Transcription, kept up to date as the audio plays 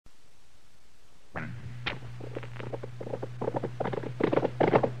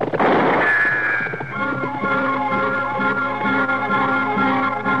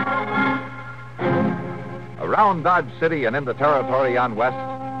Around Dodge City and in the territory on west,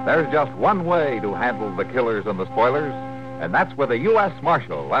 there's just one way to handle the killers and the spoilers, and that's with a U.S.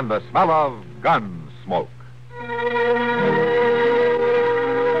 Marshal and the smell of Gunsmoke.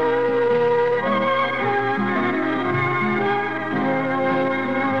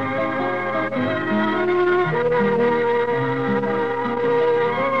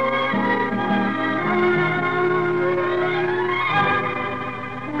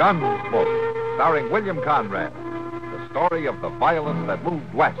 Gunsmoke, starring William Conrad. The story of the violence that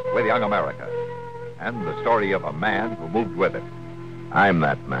moved west with young America. And the story of a man who moved with it. I'm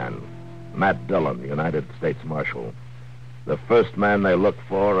that man. Matt Dillon, United States Marshal. The first man they look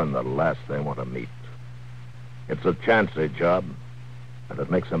for and the last they want to meet. It's a chancy job, and it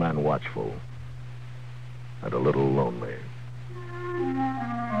makes a man watchful. And a little lonely.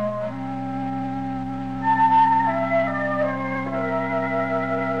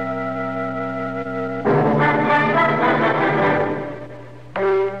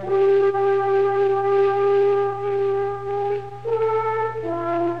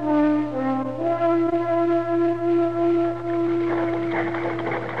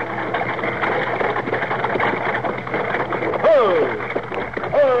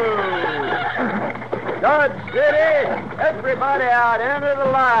 Dodge City! Everybody out, enter the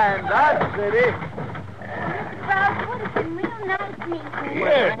line. Dodge City. Proudfoot, it's been real nice meeting you.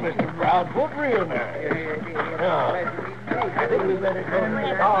 Yes, Mr. Proudfoot, real nice. I think we better go.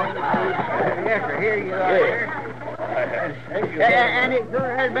 Yes, sir, here you are. And it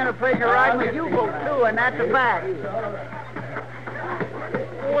has been a pleasure riding with you folks, too, and that's a fact.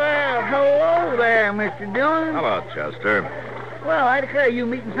 Well, hello there, Mr. Dillon. Hello, Chester. Well, I declare, you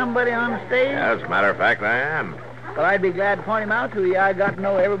meeting somebody on the stage? As a matter of fact, I am. Well, I'd be glad to point him out to you. I got to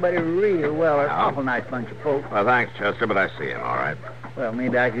know everybody real well. They're an awful nice bunch of folks. Well, thanks, Chester, but I see him, all right. Well,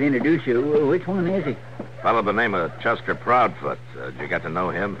 maybe I could introduce you. Which one is he? Fellow by the name of Chester Proudfoot. Did you get to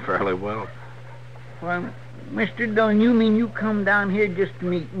know him fairly well? Well, Mr. Dillon, you mean you come down here just to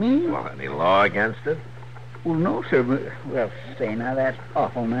meet me? Well, any law against it? Well, no, sir. But, well, say now, that's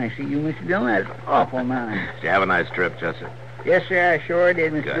awful nice of you, Mr. Dillon. That's awful nice. Did you have a nice trip, Chester? Yes, sir, I sure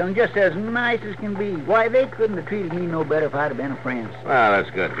did, Mr. Good. Dillon. Just as nice as can be. Why, they couldn't have treated me no better if I'd have been a friend. Well, that's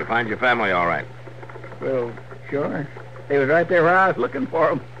good. Did you find your family all right? Well, sure. They was right there where I was looking for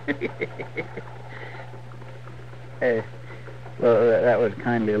them. Well, that was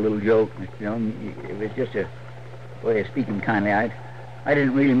kindly a little joke, Mr. Dillon. It was just a way of speaking kindly. I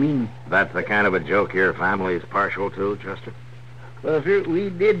didn't really mean... That's the kind of a joke your family is partial to, Chester? Well, sir, we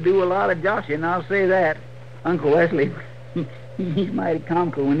did do a lot of joshing, I'll say that. Uncle Wesley, he's mighty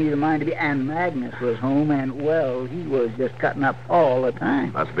comical when he's a mind to be. And Magnus was home, and, well, he was just cutting up all the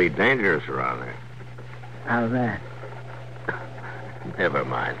time. Must be dangerous around there. How's that? Never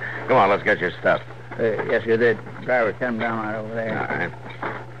mind. Come on, let's get your stuff. Yes, sir, the driver's coming down right over there. All right.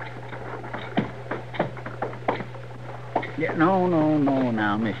 Yeah, no,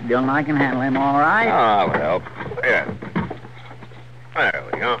 now, Mr. Dillon. I can handle him all right. I'll help. Here. There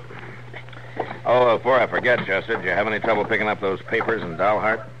we go. Oh, before I forget, Chester, did you have any trouble picking up those papers in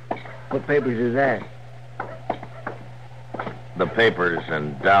Dalhart? What papers is that? The papers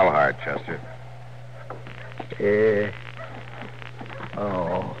in Dalhart, Chester.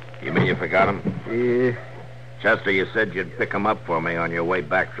 Oh. You mean you forgot them? Yeah. Chester, you said you'd pick them up for me on your way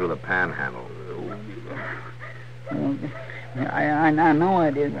back through the Panhandle. I know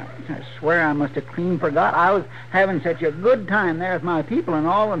I did. I swear I must have clean forgot. I was having such a good time there with my people and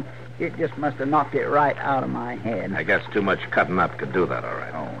all, and it just must have knocked it right out of my head. I guess too much cutting up could do that, all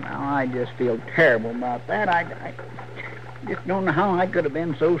right. Oh, now I just feel terrible about that. I just don't know how I could have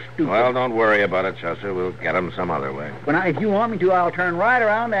been so stupid. Well, don't worry about it, Chester. We'll get them some other way. But if you want me to, I'll turn right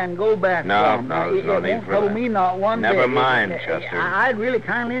around and go back. No, there's no need for that. It won't trouble me not one bit. Never mind, Chester. I'd really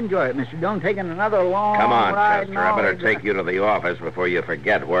kindly enjoy it, Mr. Dillon, taking another long Come on, ride. Chester. I better take you to the office before you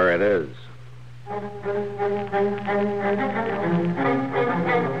forget where it is.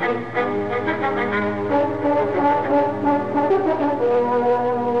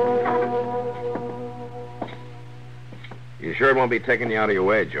 You sure it won't be taking you out of your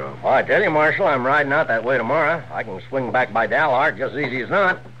way, Joe? Well, I tell you, Marshal, I'm riding out that way tomorrow. I can swing back by Dalhart just as easy as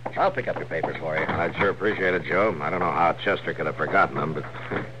not. I'll pick up your papers for you. I'd sure appreciate it, Joe. I don't know how Chester could have forgotten them, but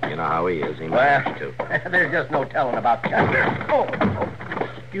you know how he is. He Well, managed to. there's just no telling about Chester. Oh.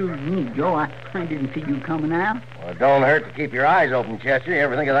 Excuse me, Joe. I didn't see you coming out. Well, it don't hurt to keep your eyes open, Chester. You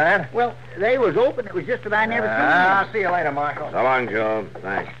ever think of that? Well, they was open. It was just that I never seen them. I'll see you later, Marshal. So long, Joe.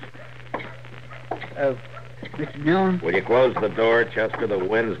 Thanks. Mr. Dillon? Will you close the door, Chester? The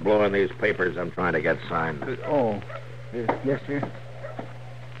wind's blowing these papers I'm trying to get signed. Yes, sir.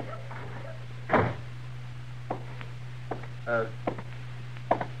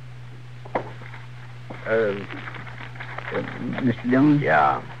 Mr. Dillon?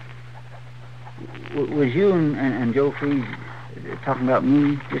 Yeah. Was you and Joe Freeze talking about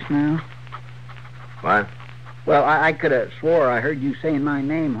me just now? What? Well, I could have swore I heard you saying my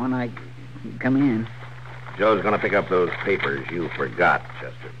name when I come in. Joe's going to pick up those papers you forgot,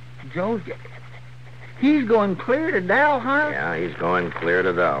 Chester. Joe's... He's going clear to Dalhart? Yeah, he's going clear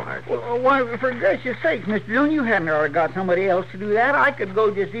to Dalhart. Well, why, for gracious sakes, Mr. Dillon, you hadn't already got somebody else to do that. I could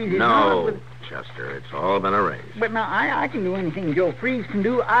go just easy as not No, with... Chester, it's all been arranged. But now, I can do anything Joe Freeze can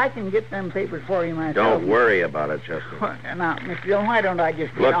do. I can get them papers for you myself. Don't worry about it, Chester. Well, now, Mr. Dillon, why don't I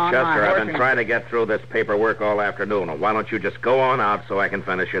just get Look, on my Chester, horse I've been and... trying to get through this paperwork all afternoon. Why don't you just go on out so I can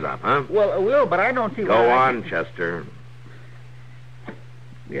finish it up, huh? Well, I will, but I don't see Go why... on, Chester.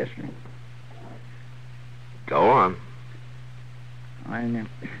 Yes, sir. Go on.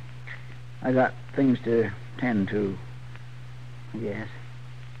 I got things to tend to, yes.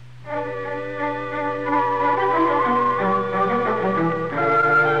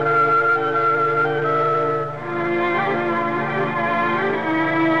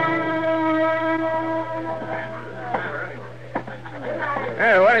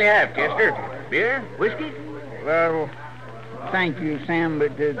 What'll you have, Chester? Beer? Whiskey? Well, thank you, Sam,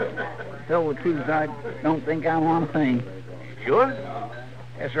 but to tell the truth, I don't think I want a thing. Sure?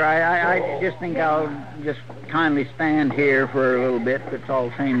 Yes, sir, I just think I'll just kindly stand here for a little bit if it's all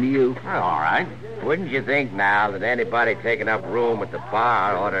the same to you. Well, all right. Wouldn't you think now that anybody taking up room at the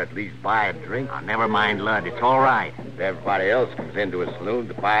bar ought to at least buy a drink? Oh, never mind, Lud. It's all right. If everybody else comes into a saloon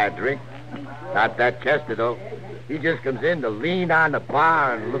to buy a drink. Not that Chester, though. He just comes in to lean on the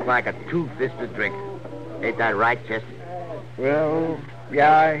bar and look like a two-fisted drinker. Ain't that right, Chester? Well,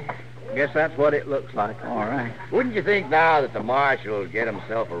 yeah, I guess that's what it looks like. All right. Wouldn't you think now that the marshal will get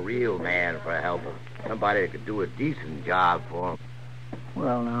himself a real man for a helper? Somebody that could do a decent job for him.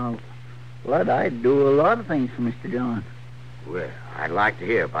 Well, now, Lud, I'd do a lot of things for Mr. Dillon. Well, I'd like to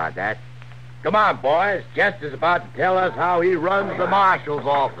hear about that. Come on, boys. Chester's about to tell us how he runs the marshal's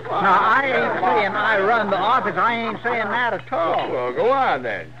office. Now, I ain't saying I run the office. I ain't saying that at all. Well, go on,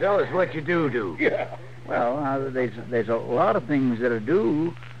 then. Tell us what you do. Yeah. Well, there's a lot of things that I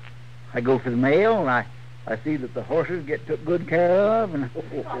do. I go for the mail, and I see that the horses get took good care of, and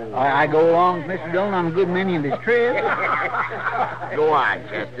I go along with Mr. Dillon on a good many of his trips. Go on,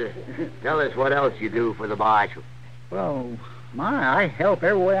 Chester. Tell us what else you do for the marshal. Well, I help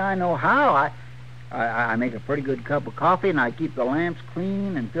every way I know how. I make a pretty good cup of coffee, and I keep the lamps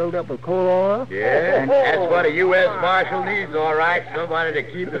clean and filled up with coal oil. Yeah, and that's what a U.S. Marshal needs, all right. Somebody to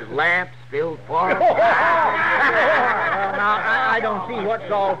keep his lamps filled for him. Now, I don't see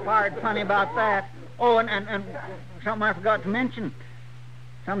what's all fired funny about that. Oh, and something I forgot to mention.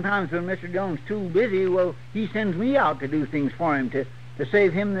 Sometimes when Mr. Dillon's too busy, well, he sends me out to do things for him to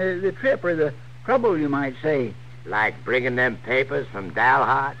save him the trip or the trouble, you might say. Like bringing them papers from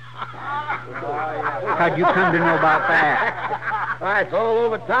Dalhart? How'd you come to know about that? Why, it's all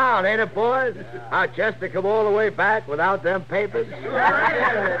over town, ain't it, boys? How Chester come all the way back without them papers?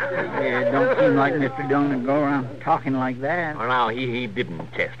 It don't seem like Mr. Dillon would go around talking like that. Well, now, he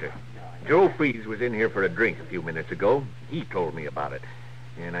didn't, Chester. Joe Freeze was in here for a drink a few minutes ago. He told me about it.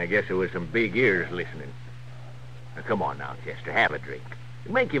 And I guess there was some big ears listening. Now, come on now, Chester, have a drink.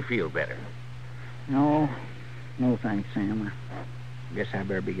 It'll make you feel better. No thanks, Sam. I guess I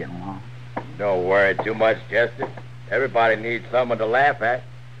better be getting along. Don't worry too much, Chester. Everybody needs someone to laugh at.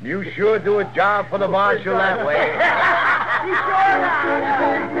 You sure do a job for the marshal that way.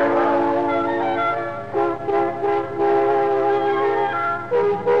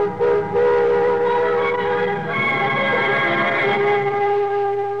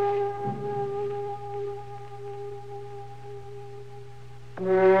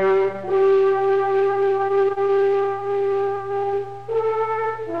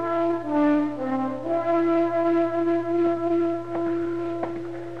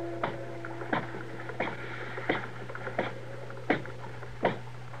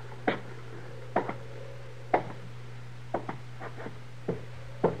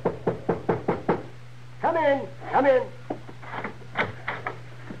 Come in.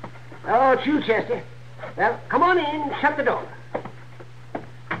 Oh, it's you, Chester. Well, come on in. Shut the door.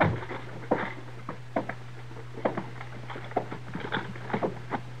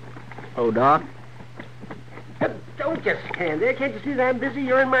 Oh, Doc? Don't just stand there. Can't you see that I'm busy?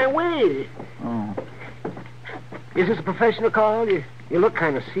 You're in my way. Oh. Is this a professional call? You look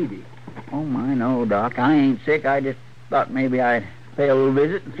kind of seedy. Oh, my, no, Doc. I ain't sick. I just thought maybe I'd pay a little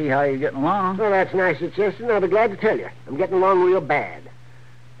visit and see how you're getting along. Well, that's nice of Chester, and I'll be glad to tell you. I'm getting along real bad.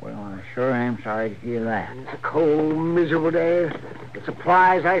 Well, I sure am sorry to hear that. It's a cold, miserable day. The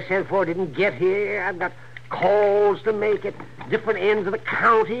supplies I sent for didn't get here. I've got calls to make at different ends of the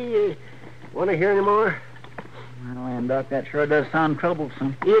county. Want to hear any more? Well, and Doc, that sure does sound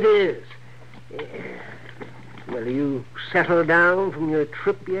troublesome. It is. Well, you settled down from your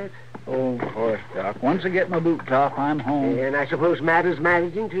trip yet? Oh, of course, Doc. Once I get my boots off, I'm home. And I suppose Matt is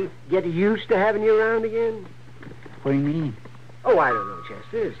managing to get used to having you around again? What do you mean? Oh, I don't know,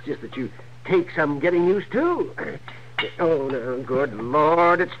 Chester. It's just that you take some getting used to. Oh, no, good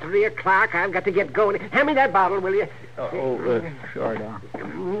Lord. It's 3 o'clock. I've got to get going. Hand me that bottle, will you? Sure, Doc.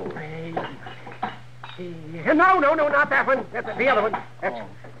 No, not that one. That's the other one.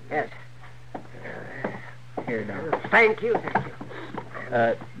 Yes. Here, Doc. Thank you.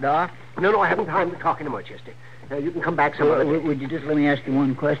 Doc? No, I haven't time to talk anymore, Chester. You can come back some other day. Would you just let me ask you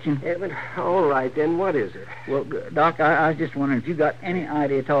one question? But, all right, then. What is it? Well, Doc, I was just wondering if you got any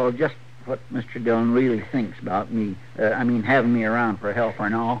idea at all just what Mr. Dillon really thinks about me. Having me around for help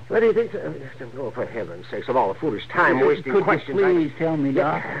and all. What do you think? Oh, for heaven's sakes, of all the foolish time-wasting questions. Could you please tell me,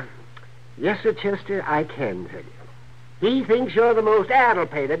 Doc? Yes, Sir Chester, I can tell you. He thinks you're the most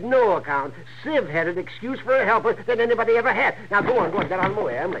addle-pated, no-account, sieve-headed excuse for a helper that anybody ever had. Now, go on, get on my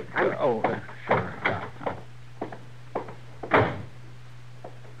way. I'm late. Sure, Doc.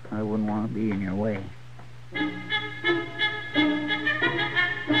 I wouldn't want to be in your way.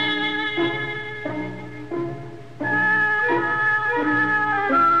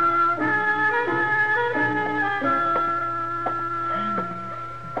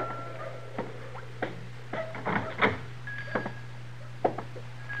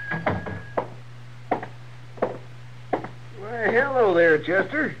 Hello there,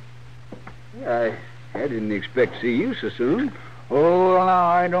 Chester. I didn't expect to see you so soon. Oh, well, now,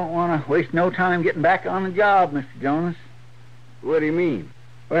 I don't want to waste no time getting back on the job, Mr. Jonas. What do you mean?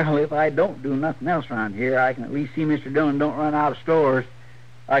 Well, if I don't do nothing else around here, I can at least see Mr. Dillon don't run out of stores.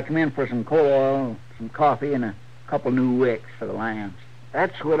 I come in for some coal oil, some coffee, and a couple new wicks for the lambs.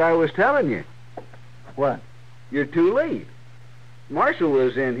 That's what I was telling you. What? You're too late. Marshall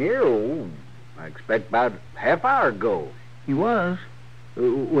was in here, I expect about half hour ago. He was?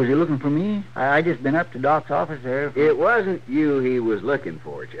 Was he looking for me? I just been up to Doc's office there. It wasn't you he was looking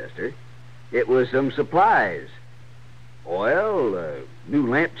for, Chester. It was some supplies. Oil, new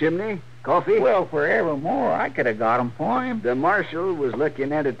lamp chimney, coffee. Well, forevermore, I could have got 'em for him. The marshal was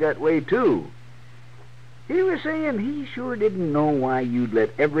looking at it that way, too. He was saying he sure didn't know why you'd let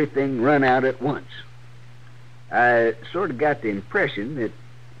everything run out at once. I sort of got the impression that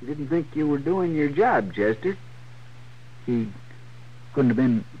he didn't think you were doing your job, Chester. He couldn't have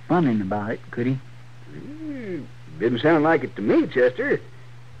been funning about it, could he? Didn't sound like it to me, Chester.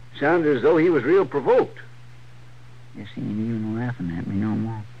 Sounded as though he was real provoked. Guess he ain't even laughing at me no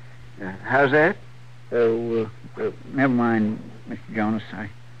more. How's that? Never mind, Mr. Jonas. I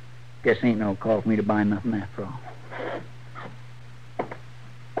guess ain't no call for me to buy nothing after all.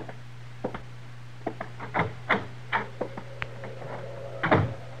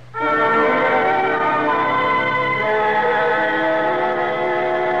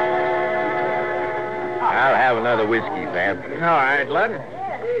 I'll have another whiskey, Sam. All right, Lud.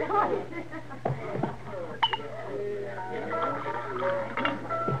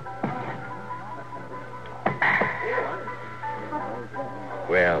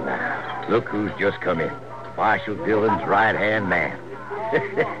 Well, now, look who's just come in. Marshal Dillon's right-hand man.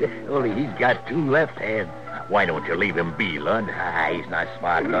 Only he's got 2 left hands. Why don't you leave him be, Lund? He's not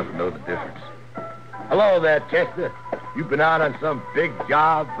smart enough to know the difference. Hello there, Chester. You been out on some big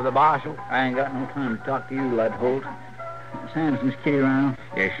job for the marshal? I ain't got no time to talk to you, Lud Holt. Sam's Miss Kitty around?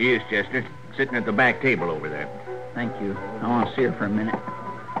 Yes, she is, Chester. Sitting at the back table over there. Thank you. I want to see her for a minute.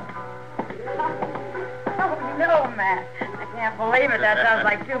 Oh, no, Matt. I can't believe it. That sounds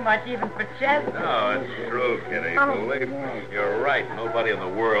like too much even for Chester. No, it's true, Kitty. Believe me, you're right. Nobody in the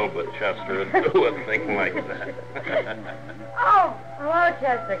world but Chester would do a thing like that. Oh, hello,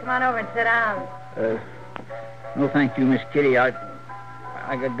 Chester. Come on over and sit down. No, thank you, Miss Kitty. I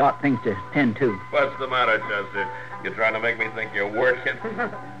got things to tend to. What's the matter, Chester? You trying to make me think you're working?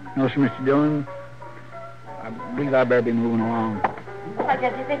 No, sir, Mr. Dillon. I believe I better be moving along. I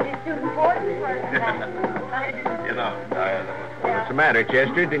guess you think you're too important. You know, What's the matter,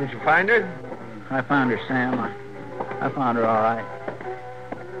 Chester? Didn't you find her? I found her, Sam. I found her all right.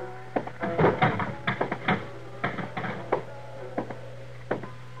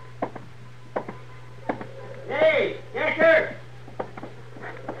 Hey, Chester!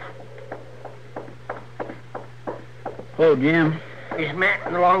 Hello, Jim. Is Matt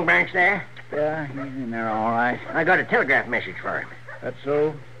in the Long Branch there? Yeah, he's in there all right. I got a telegraph message for him. That's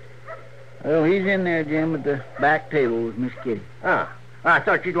so? Well, he's in there, Jim, at the back table with Miss Kitty. Ah, I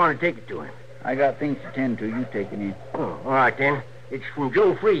thought you'd want to take it to him. I got things to tend to. You take it in. Oh, all right, then. It's from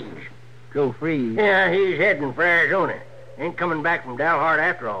Joe Freeze. Joe Freeze. Yeah, he's heading for Arizona. Ain't coming back from Dalhart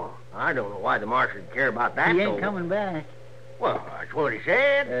after all. I don't know why the marshal would care about that, He ain't though. coming back. Well, that's what he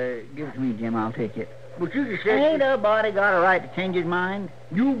said. Give it to me, Jim. I'll take it. But you just said... Ain't nobody got a right to change his mind.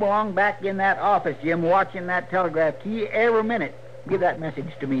 You belong back in that office, Jim, watching that telegraph key every minute. Give that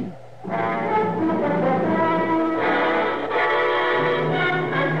message to me.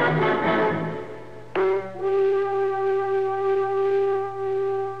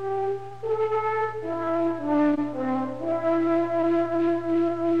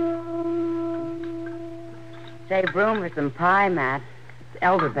 Save room for some pie, Matt. It's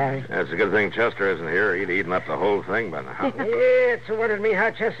elderberry. That's a good thing Chester isn't here. He'd eaten up the whole thing by now. Yeah, it's a wonder to me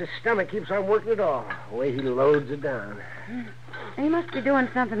how Chester's stomach keeps on working at all. The way he loads it down. He must be doing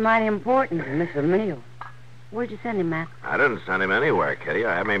something mighty important to miss a meal. Where'd you send him, Matt? I didn't send him anywhere, Kitty.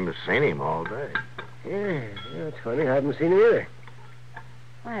 I haven't even seen him all day. Yeah, it's funny. I haven't seen him either.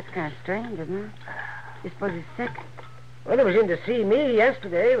 Well, that's kind of strange, isn't it? You suppose he's sick? Well, he was in to see me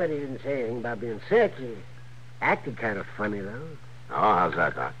yesterday, but he didn't say anything about being sick. He acted kind of funny, though. Oh, how's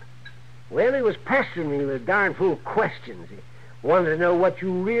that, Doc? Well, he was pestering me with darn fool questions. He wanted to know what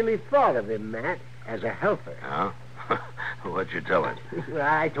you really thought of him, Matt, as a helper. Oh? What'd you tell him?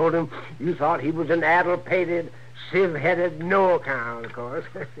 I told him you thought he was an addle-pated, sieve-headed no-account, of course.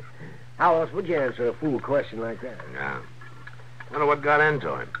 How else would you answer a fool question like that? Yeah. Wonder what got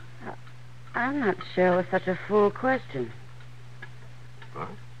into him. I'm not sure it was such a fool question. What?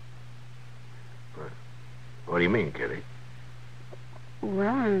 What do you mean, Kitty? Well,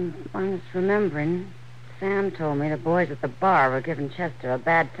 I'm just remembering. Sam told me the boys at the bar were giving Chester a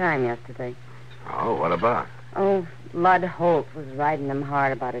bad time yesterday. Oh, what about? Oh, Lud Holt was riding him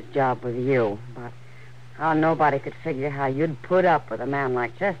hard about his job with you. About how nobody could figure how you'd put up with a man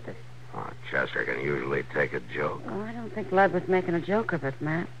like Chester. Oh, Chester can usually take a joke. Oh, I don't think Lud was making a joke of it,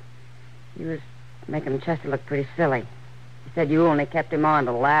 Matt. He was making Chester look pretty silly. He said you only kept him on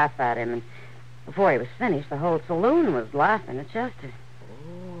to laugh at him, and before he was finished, the whole saloon was laughing at Chester.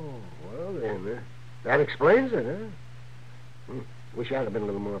 Oh, well then, that explains it, huh? Wish I'd have been a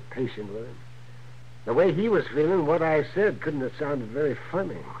little more patient with him. The way he was feeling, what I said couldn't have sounded very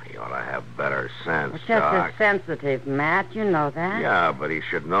funny. He ought to have better sense, Well, Chester's Doc. sensitive, Matt. You know that. Yeah, but he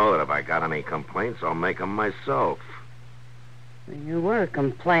should know that if I got any complaints, I'll make them myself. You were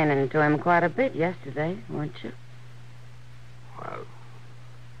complaining to him quite a bit yesterday, weren't you?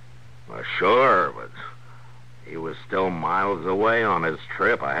 Well, sure, but he was still miles away on his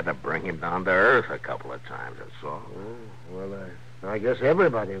trip. I had to bring him down to earth a couple of times, that's all. Oh, well, I guess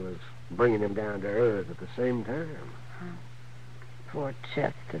everybody was bringing him down to earth at the same time. Poor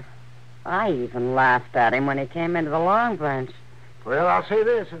Chester. I even laughed at him when he came into the Long Branch. Well, I'll say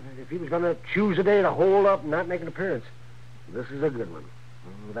this. If he was going to choose a day to hold up and not make an appearance, this is a good one.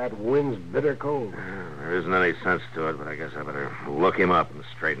 That wind's bitter cold. Yeah, there isn't any sense to it, but I guess I better look him up and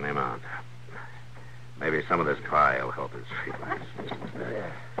straighten him out. Maybe some of this pie will help his feelings.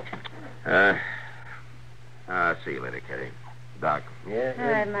 See you later, Kitty. Doc. Yeah. All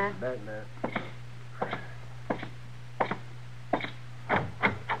right, Matt. Bet, Matt.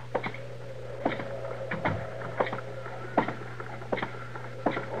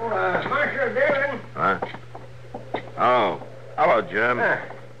 Marshal Dillon. Huh? Oh, hello, Jim.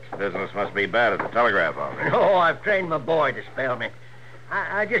 Business must be bad at the telegraph office. Oh, I've trained my boy to spell me.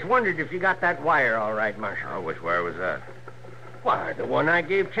 I just wondered if you got that wire all right, Marshal. Oh, which wire was that? Why, the one I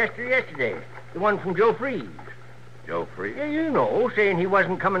gave Chester yesterday. The one from Joe Freeze. Joe Freeze? Yeah, you know, saying he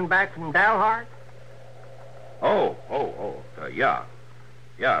wasn't coming back from Dalhart. Yeah.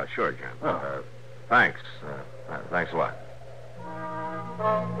 Yeah, sure, Jim. Oh. Thanks. Thanks a lot.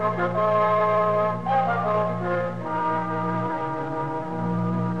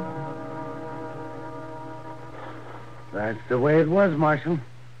 That's the way it was, Marshal.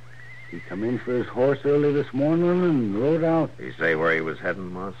 He come in for his horse early this morning and rode out. Did he say where he was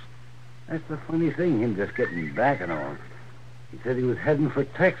heading, Moss? That's the funny thing, him just getting back and all. He said he was heading for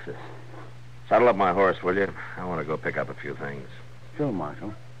Texas. Saddle up my horse, will you? I want to go pick up a few things. Sure,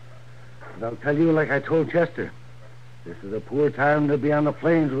 Marshal. But I'll tell you like I told Chester. This is a poor time to be on the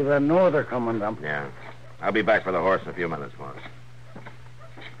plains with a norther coming up. Yeah. I'll be back for the horse in a few minutes, Moss.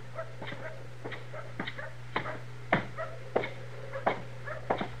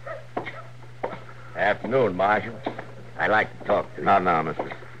 Afternoon, Marshal. I'd like to talk to you. Not now,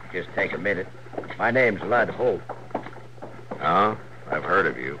 mister. Just take a minute. My name's Lud Holt. Oh? I've heard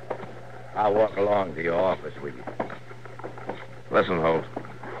of you. I'll walk along to your office with you. Listen, Holt.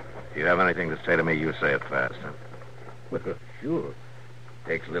 If you have anything to say to me, you say it fast. Well, sure.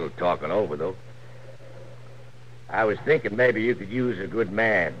 Takes a little talking over, though. I was thinking maybe you could use a good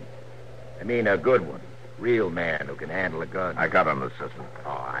man. I mean, a good one. Real man who can handle a gun. I got an assistant. Oh,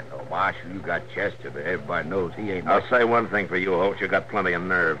 I know, Marshal. You got Chester, but everybody knows he ain't... I'll say one thing for you, Holt. You got plenty of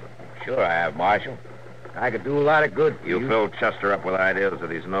nerve. Sure I have, Marshal. I could do a lot of good for you. You fill Chester up with ideas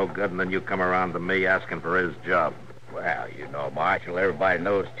that he's no good, and then you come around to me asking for his job. Well, you know, Marshal, everybody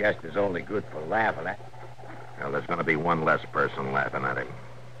knows Chester's only good for laughing at. Well, there's going to be one less person laughing at him.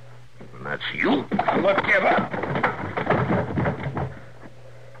 And that's you. Look, give up.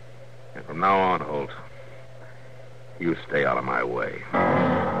 And from now on, Holt, you stay out of my way.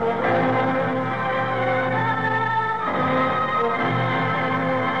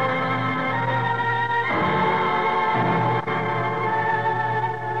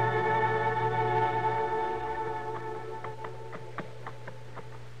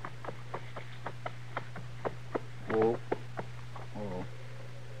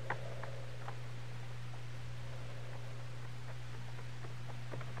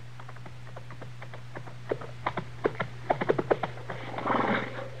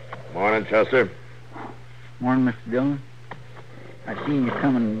 Morning, Chester. Morning, Mr. Dillon. I seen you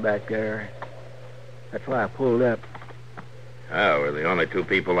coming back there. That's why I pulled up. Oh, we're the only two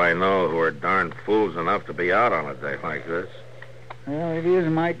people I know who are darn fools enough to be out on a day like this. Well, it is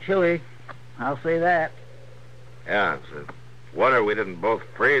mighty chilly. I'll say that. Yeah, it's a wonder we didn't both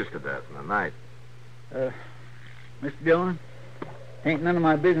freeze to death in the night. Mr. Dillon, ain't none of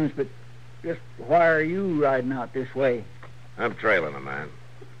my business, but just why are you riding out this way? I'm trailing a man.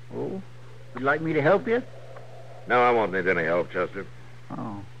 Oh, would you like me to help you? No, I won't need any help, Chester.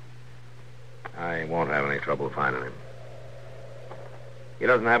 Oh. I won't have any trouble finding him. He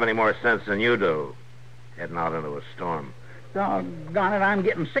doesn't have any more sense than you do, heading out into a storm. Doggone it, I'm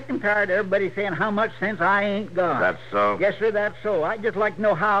getting sick and tired of everybody saying how much sense I ain't got. That's so? Yes, sir, that's so. I'd just like to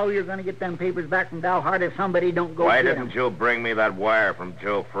know how you're going to get them papers back from Dalhart if somebody don't go Why get didn't 'em. you bring me that wire from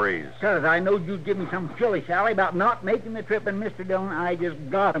Joe Freeze? Because I knowed you'd give me some shilly-shally about not making the trip, and Mr. Dillon, I just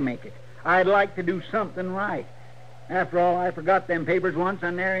got to make it. I'd like to do something right. After all, I forgot them papers once,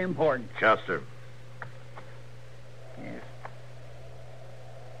 and they're important. Chester, Yes.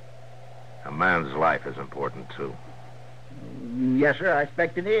 a man's life is important, too. Yes, sir, I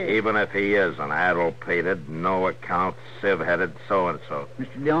expect it is. Even if he is an addle-pated, no-account, sieve-headed so-and-so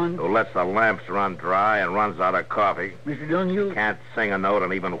Mr. Dillon, who lets the lamps run dry and runs out of coffee, Mr. Dillon, you... can't sing a note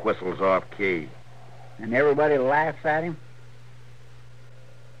and even whistles off-key. And everybody laughs at him?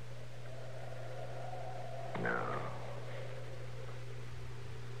 No.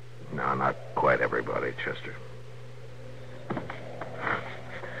 No, not quite everybody, Chester.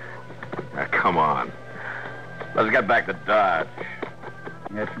 Now, come on. Let's get back to Dodge.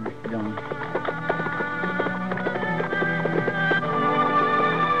 Yes, sir, Mr. Dillon.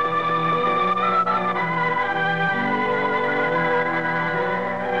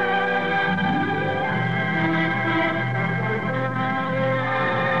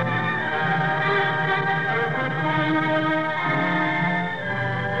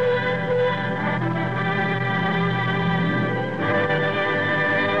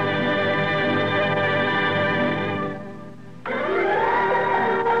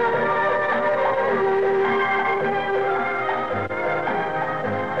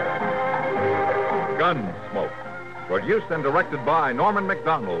 Gunsmoke. Produced and directed by Norman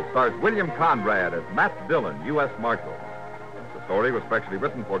McDonald, stars William Conrad as Matt Dillon, U.S. Marshal. The story was specially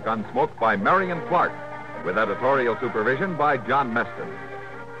written for Gunsmoke by Marion Clark, with editorial supervision by John Meston.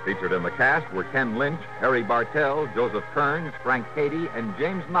 Featured in the cast were Ken Lynch, Harry Bartell, Joseph Kearns, Frank Cady, and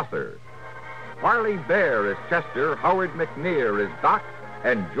James Nusser. Harley Bear is Chester, Howard McNear is Doc,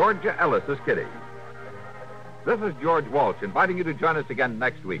 and Georgia Ellis is Kitty. This is George Walsh inviting you to join us again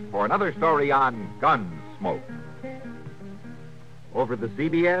next week for another story on Gunsmoke. Over the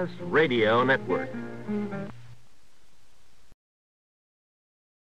CBS Radio Network.